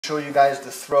Show you guys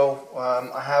the throw.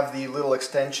 I have the little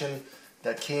extension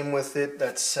that came with it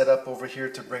that's set up over here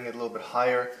to bring it a little bit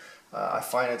higher. I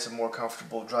find it's a more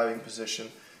comfortable driving position.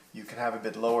 You can have it a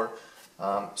bit lower.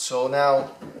 So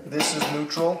now this is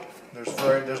neutral.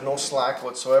 There's no slack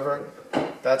whatsoever.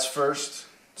 That's first,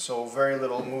 so very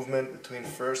little movement between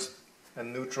first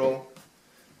and neutral.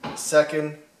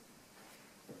 Second,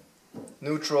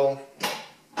 neutral.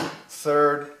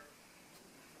 Third,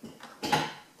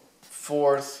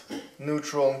 fourth,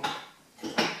 neutral.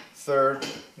 Third,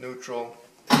 neutral.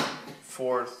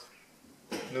 Fourth,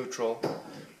 neutral.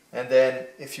 And then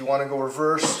if you want to go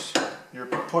reverse, you're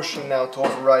pushing now to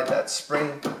override that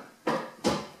spring,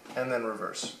 and then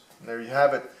reverse. And there you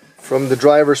have it. From the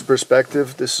driver's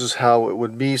perspective, this is how it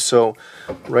would be. So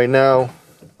right now,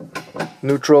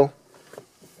 neutral,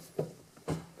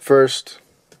 first,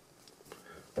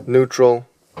 neutral,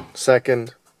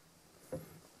 second,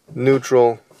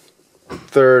 neutral,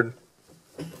 third,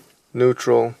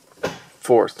 neutral,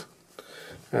 fourth.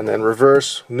 And then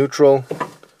reverse, neutral,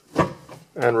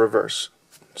 and reverse.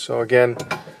 So again,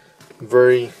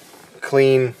 very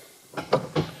clean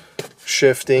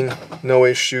shifting, no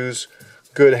issues,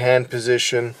 good hand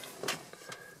position.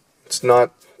 It's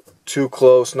not too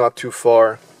close, not too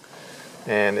far,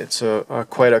 and it's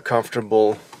quite a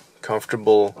comfortable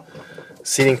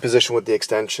seating position with the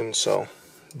extension. So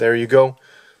there you go.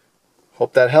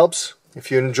 Hope that helps.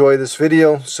 If you enjoy this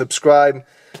video, subscribe,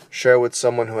 share with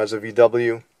someone who has a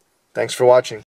VW. Thanks for watching.